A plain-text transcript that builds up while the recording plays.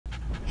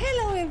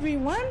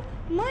everyone,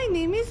 my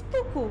name is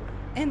Pukku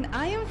and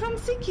I am from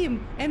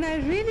Sikkim, and I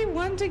really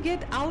want to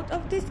get out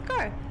of this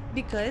car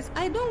because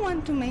I don't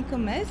want to make a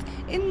mess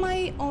in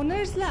my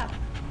owner's lap.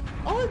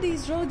 All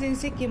these roads in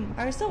Sikkim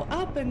are so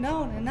up and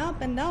down and up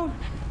and down,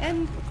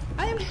 and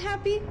I am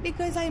happy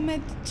because I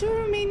met two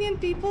Romanian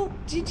people,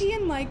 Gigi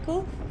and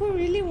Michael, who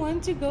really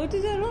want to go to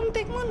the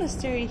Rumtek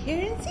monastery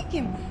here in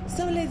Sikkim.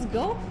 So let's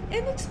go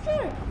and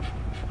explore.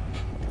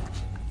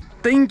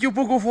 Thank you,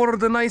 Pukku, for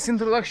the nice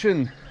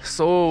introduction.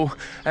 So,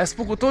 as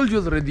Pukku told you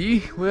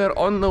already, we are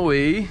on the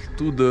way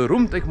to the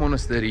Rumtek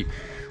monastery,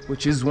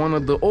 which is one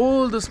of the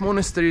oldest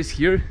monasteries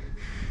here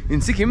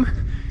in Sikkim.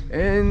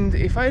 And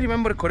if I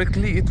remember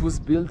correctly, it was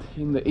built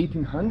in the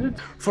 1800s.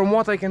 From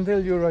what I can tell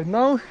you right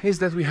now is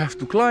that we have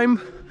to climb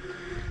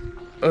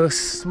a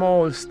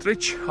small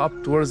stretch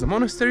up towards the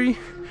monastery,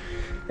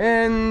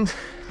 and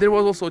there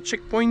was also a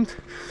checkpoint,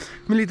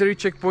 military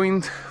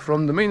checkpoint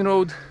from the main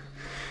road.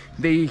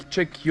 They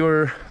check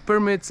your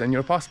permits and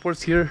your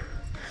passports here.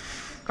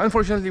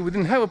 Unfortunately, we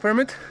didn't have a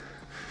permit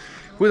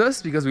with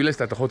us because we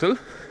left at the hotel.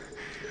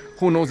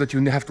 Who knows that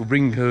you have to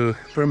bring a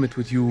permit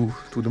with you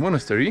to the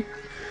monastery.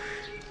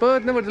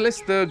 But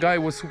nevertheless, the guy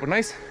was super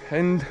nice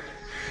and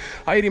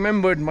I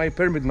remembered my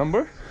permit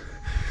number.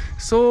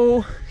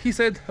 So he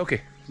said,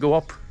 okay, go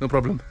up, no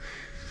problem.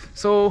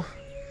 So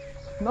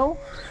now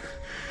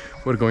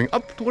we're going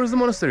up towards the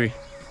monastery.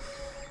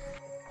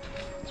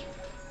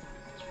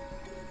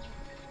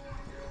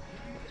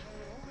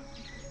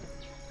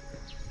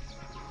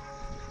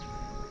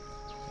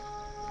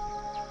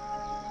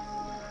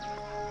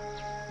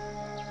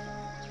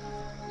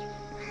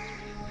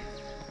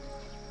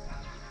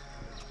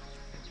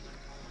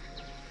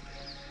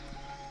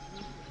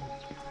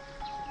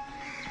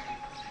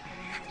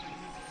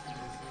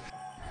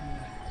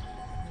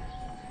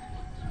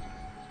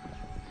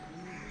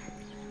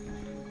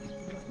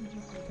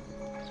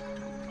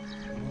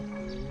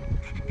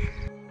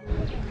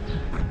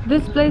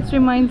 This place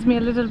reminds me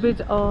a little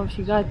bit of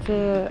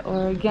Shigate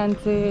or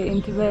Gyantse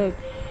in Tibet,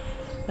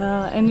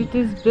 and it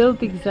is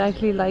built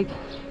exactly like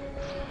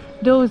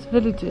those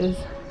villages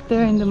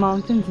there in the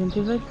mountains in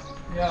Tibet.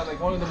 Yeah, like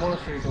one of the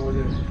monasteries over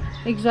there.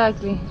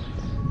 Exactly.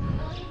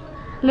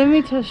 Let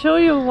me show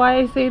you why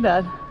I say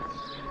that.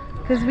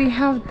 Because we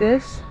have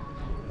this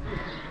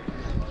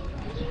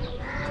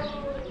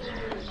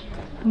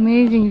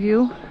amazing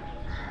view,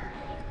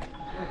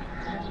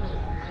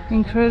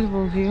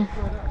 incredible view.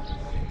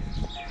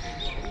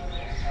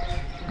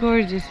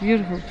 Gorgeous,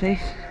 beautiful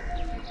place.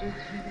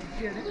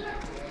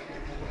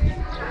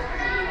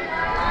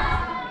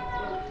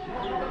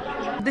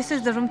 This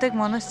is the Rumtek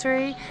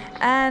monastery,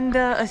 and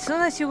as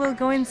soon as you will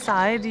go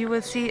inside, you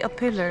will see a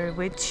pillar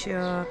which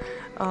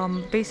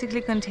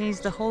basically contains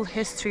the whole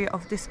history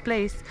of this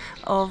place,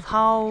 of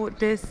how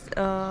this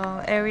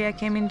area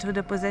came into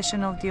the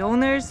possession of the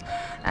owners,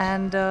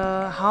 and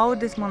how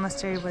this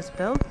monastery was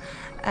built.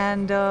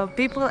 And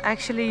people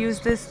actually use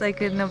this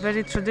like in a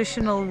very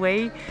traditional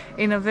way,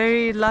 in a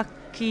very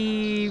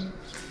lucky,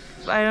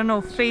 I don't know,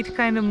 fate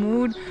kind of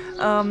mood.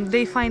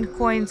 They find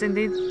coins and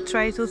they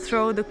try to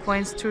throw the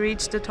coins to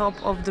reach the top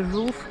of the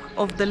roof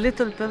of the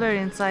little pillar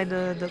inside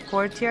the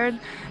courtyard,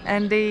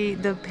 and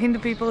the Hindu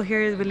people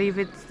here believe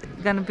it's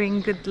gonna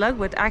bring good luck,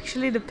 but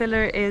actually the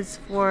pillar is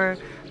for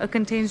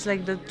contains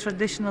like the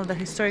traditional, the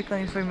historical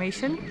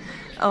information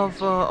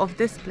of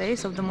this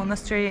place, of the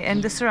monastery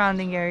and the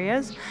surrounding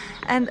areas.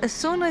 And as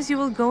soon as you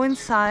will go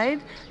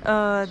inside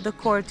the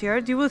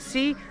courtyard, you will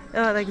see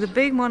like the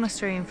big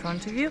monastery in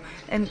front of you,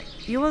 and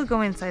you will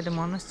go inside the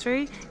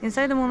monastery.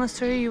 Inside the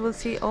monastery you will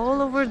see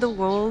all over the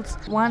world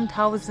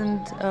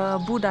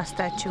 1,000 Buddha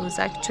statues,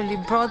 actually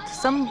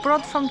some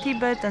brought from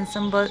Tibet and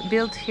some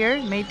built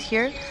here, made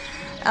here.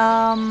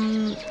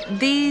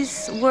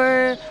 These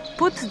were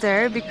put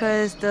there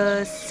because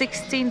the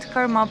 16th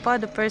Karmapa,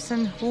 the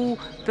person who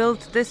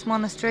built this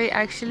monastery,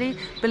 actually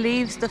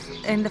believes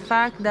in the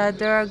fact that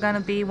there are gonna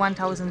be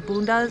 1,000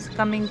 Buddhas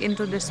coming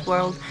into this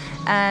world,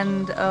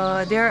 and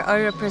they're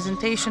a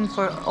representation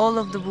for all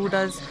of the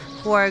Buddhas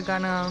who are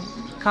gonna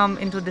come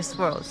into this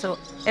world. So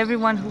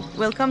everyone who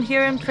will come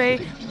here and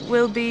pray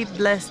will be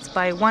blessed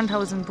by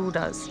 1,000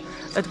 Buddhas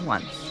at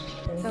once.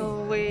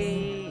 So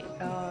we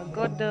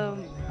got the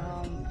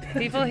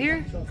people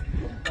here.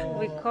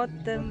 We caught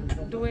them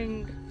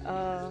doing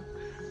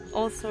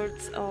all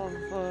sorts of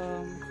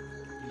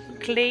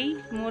clay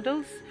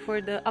models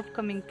for the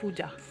upcoming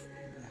puja,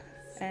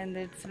 and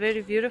it's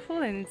very beautiful,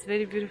 and it's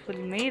very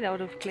beautifully made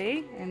out of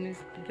clay, and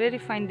it's very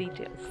fine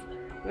details.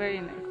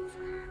 Very nice,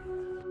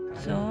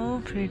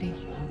 so pretty.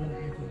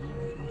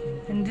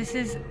 And this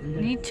is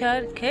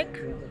nichar cake.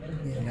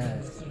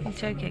 Yes.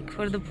 Nichar cake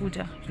for the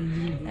puja.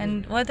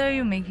 And what are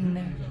you making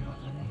there?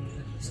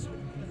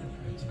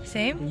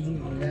 Same?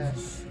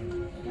 Yes.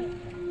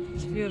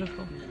 It's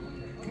beautiful.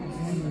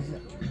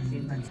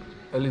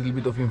 A little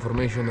bit of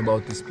information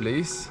about this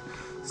place.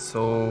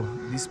 So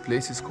this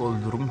place is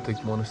called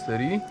Rumtek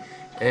Monastery,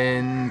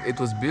 and it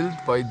was built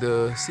by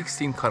the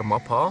 16th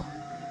Karmapa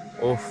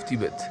of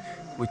Tibet,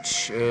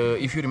 which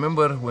if you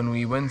remember, when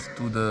we went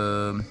to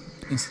the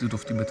Institute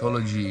of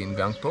Tibetology in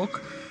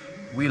Gangtok,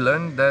 we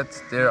learned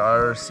that there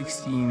are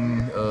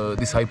 16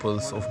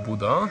 disciples of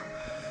Buddha.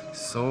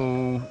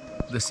 So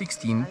the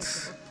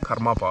 16th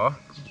Karmapa,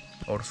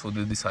 also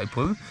the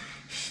disciple,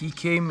 he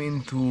came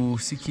into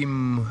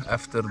Sikkim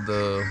after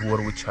the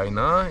war with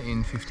China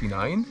in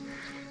 59,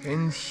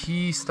 and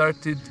he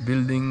started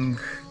building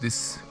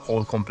this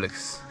whole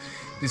complex.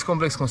 This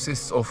complex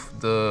consists of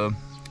the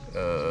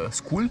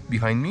school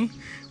behind me,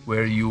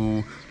 where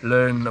you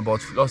learn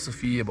about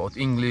philosophy, about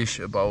English,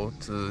 about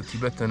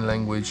Tibetan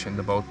language, and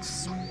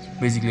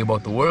basically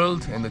about the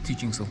world and the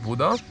teachings of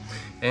Buddha.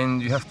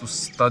 And you have to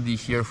study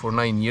here for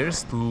 9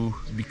 years to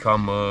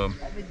become an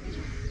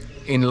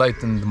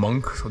enlightened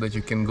monk, so that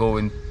you can go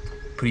and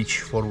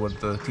preach forward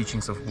the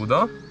teachings of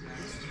Buddha.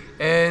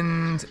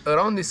 And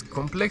around this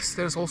complex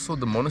there's also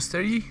the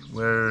monastery,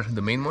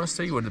 the main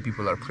monastery where the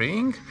people are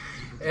praying.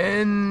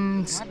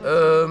 And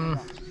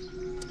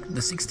the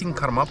 16th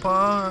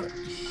Karmapa,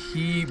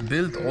 he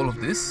built all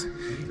of this,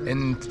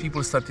 and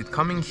people started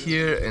coming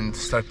here and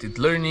started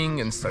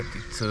learning and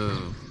started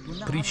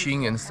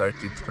preaching and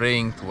started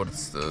praying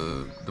towards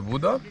the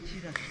Buddha.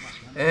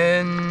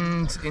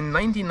 And in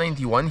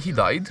 1991 he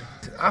died.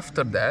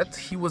 After that,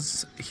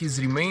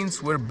 his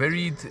remains were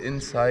buried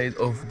inside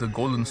of the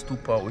golden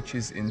stupa, which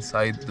is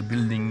inside the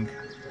building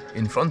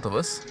in front of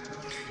us.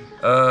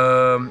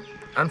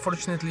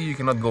 Unfortunately, you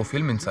cannot go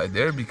film inside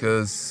there,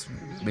 because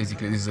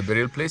basically this is a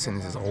burial place and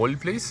this is a holy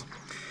place.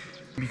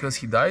 Because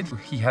he died,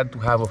 he had to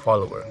have a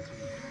follower.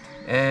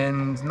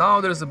 And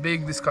now there's a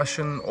big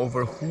discussion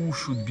over who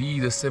should be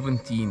the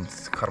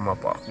 17th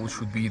Karmapa, who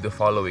should be the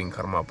following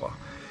Karmapa.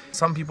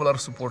 Some people are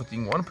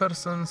supporting one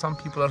person, some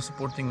people are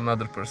supporting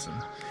another person.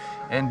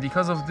 And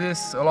because of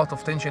this, a lot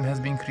of tension has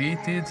been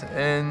created,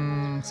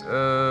 and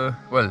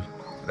well,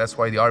 that's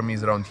why the army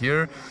is around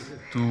here,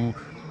 to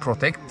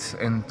protect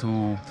and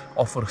to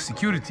offer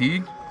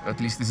security. At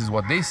least this is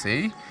what they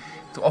say,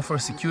 to offer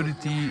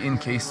security in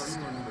case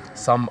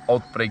some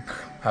outbreak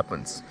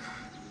happens.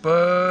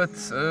 But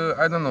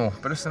I don't know,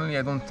 personally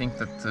I don't think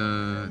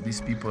that these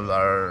people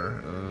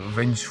are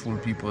vengeful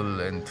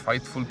people and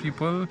fightful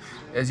people.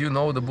 As you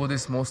know, the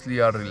Buddhists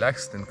mostly are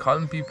relaxed and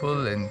calm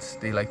people, and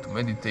they like to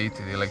meditate,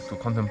 they like to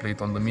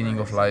contemplate on the meaning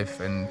of life,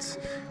 and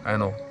I don't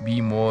know, be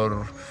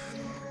more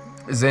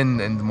zen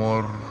and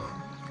more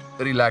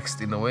relaxed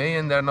in a way,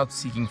 and they're not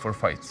seeking for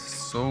fights.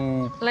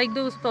 So Like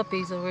those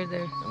puppies over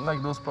there.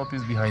 like those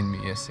puppies behind me,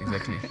 yes,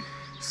 exactly.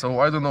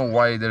 So I don't know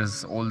why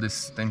there's all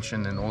this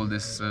tension and all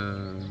this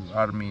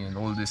army and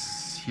all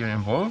this here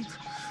involved,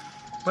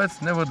 but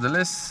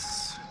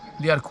nevertheless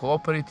they are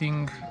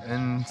cooperating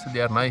and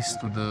they are nice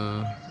to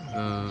the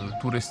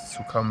tourists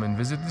who come and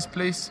visit this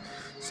place.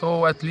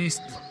 So at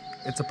least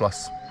it's a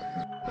plus.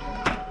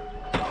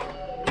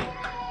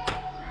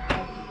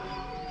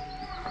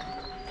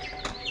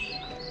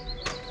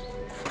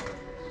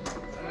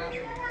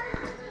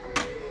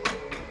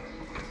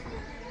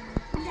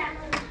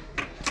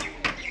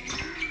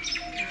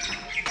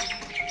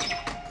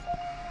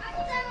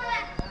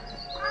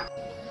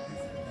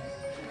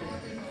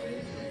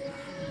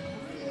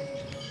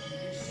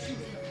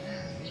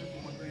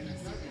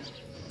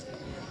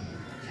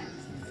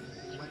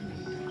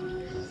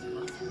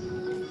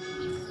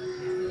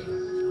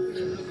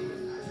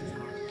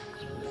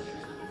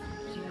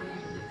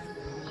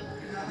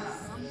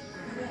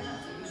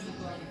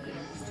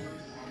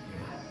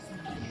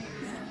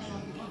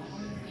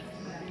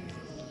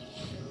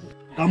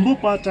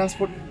 Gambopa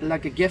transport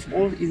gave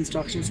all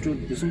instructions to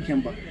Tisung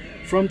Khyempa.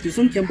 From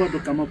Tisung Khyempa to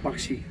Kama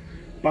Pakshi.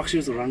 Pakshi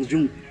is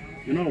Rangjung.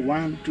 You know,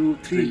 1, 2,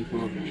 3.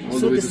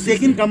 So the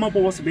second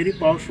Kamapa was very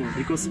powerful,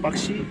 because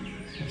Pakshi,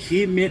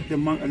 he made the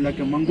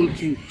a Mongol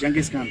king,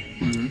 Genghis Khan,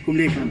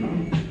 Kublai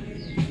Khan.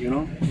 You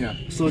know? Yeah.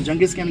 So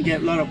Genghis Khan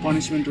gave a lot of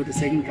punishment to the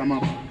second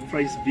Kamapa for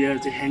his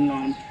beard to hang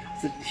on.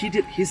 So he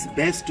did his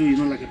best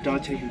to,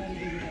 torture him.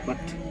 But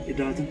it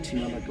doesn't,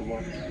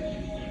 work.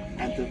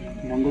 And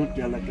the Mongol,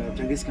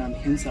 Genghis Khan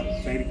himself,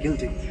 very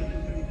guilty,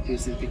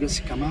 because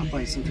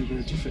Kamapa is something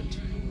very different.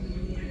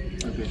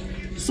 Okay.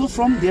 So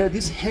from there,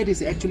 this head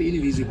is actually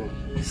invisible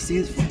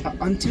since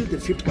until the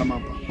 5th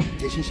Kamapa,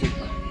 Deshin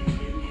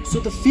Sherpa. So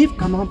the 5th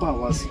Kamapa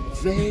was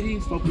very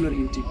popular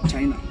in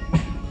China.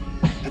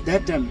 At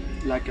that time,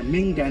 a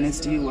Ming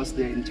dynasty was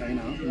there in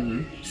China.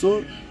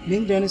 So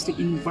Ming dynasty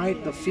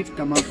invite the 5th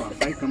Kamapa,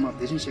 5th Kamapa,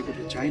 Deshin Sherpa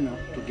to China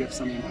to get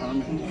some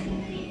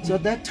empowerment. So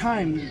at that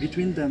time,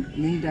 between the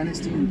Ming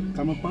dynasty and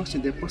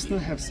Kamapa, they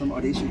personally have some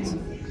auditions.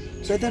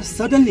 So that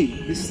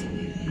suddenly, this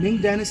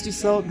Ming dynasty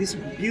saw this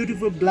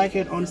beautiful black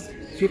head on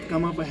 5th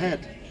Kamapa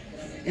head.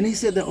 And he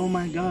said that, oh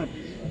my God,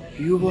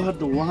 you are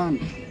the one.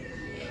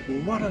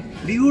 What a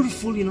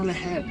beautiful,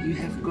 head. You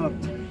have got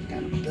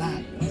kind of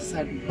black,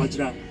 side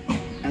Vajra,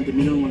 and the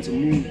middle one's a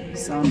moon,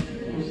 sun.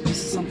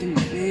 This is something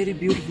very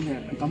beautiful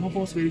here. And Kamapa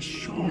was very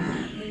shocked.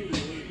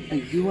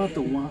 And you are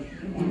the one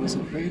who was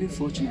very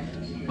fortunate.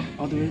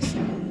 Otherwise,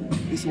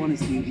 this one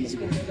is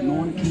invisible. No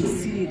one can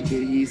see it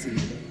very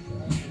easily,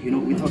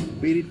 without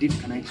very deep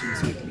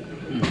connections with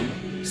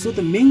me. So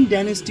the Ming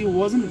dynasty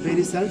wasn't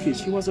very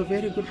selfish. He was a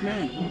very good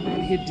man,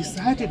 and he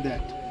decided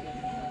that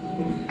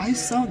I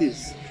saw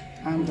this,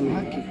 I'm the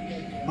lucky,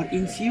 but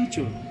in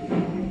future,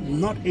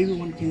 not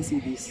everyone can see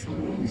this.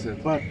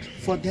 Exactly. But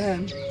for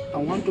them, I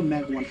want to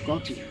make one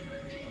copy,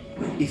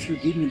 if you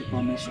give me the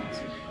permissions.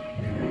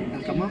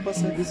 And Karmapa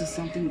said this is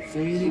something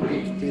very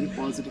good, very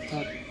positive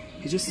thought.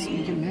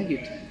 You can make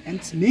it. And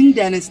it's Ming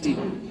dynasty.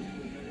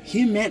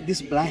 He made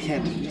this black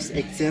hat, this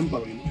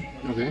example.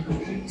 Okay.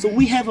 So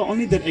we have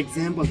only that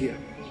example here.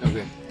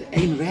 Okay.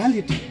 In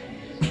reality,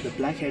 the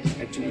black hat is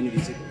actually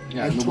invisible.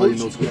 Yeah, I nobody told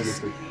knows you, what it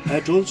is. I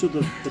told you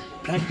the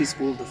practice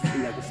called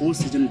like a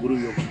 4-season Guru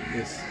Yoga.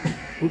 Yes.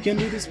 Who can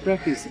do this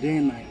practice day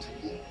and night?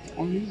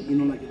 Only,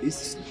 like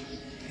this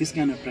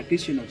kind of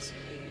practitioners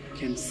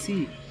can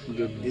see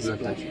this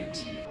black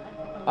hat.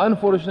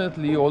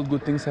 Unfortunately, all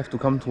good things have to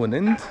come to an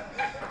end.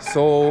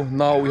 So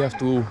now we have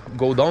to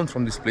go down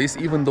from this place.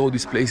 Even though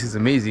this place is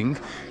amazing,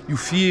 you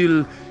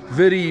feel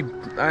very,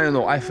 I don't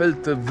know, I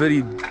felt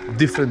very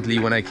differently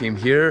when I came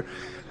here.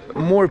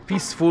 More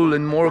peaceful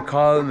and more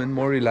calm and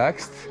more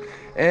relaxed.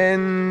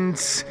 And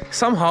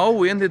somehow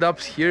we ended up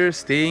here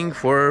staying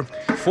for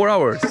 4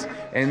 hours.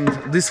 And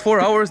these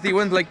 4 hours, they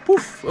went like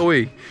poof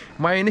away.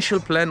 My initial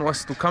plan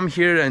was to come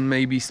here and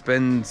maybe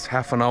spend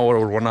half an hour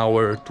or 1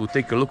 hour to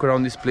take a look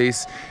around this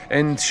place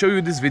and show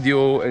you this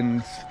video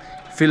and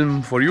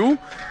film for you.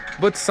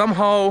 But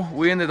somehow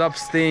we ended up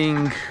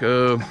staying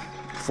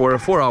for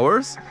 4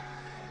 hours.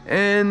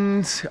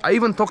 And I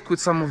even talked with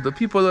some of the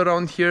people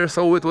around here,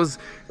 so it was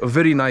a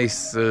very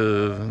nice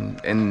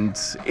and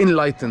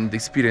enlightened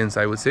experience,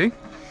 I would say.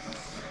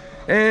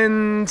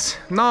 And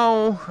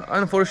now,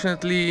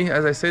 unfortunately,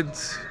 as I said,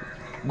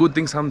 good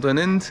things come to an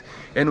end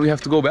and we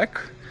have to go back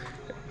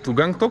to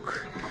Gangtok.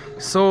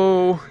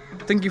 So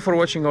thank you for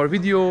watching our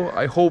video.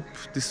 I hope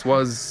this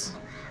was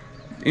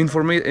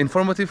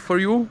informative for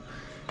you.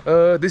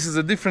 This is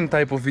a different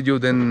type of video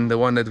than the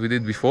one that we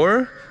did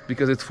before,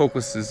 because it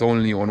focuses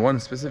only on one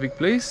specific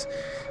place.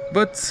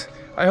 But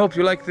I hope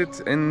you liked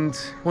it, and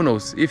who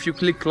knows, if you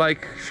click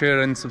like,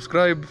 share and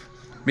subscribe,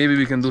 maybe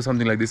we can do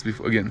something like this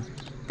again.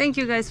 Thank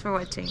you guys for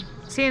watching.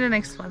 See you in the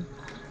next one.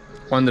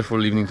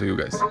 Wonderful evening to you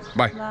guys.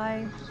 Bye.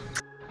 Bye.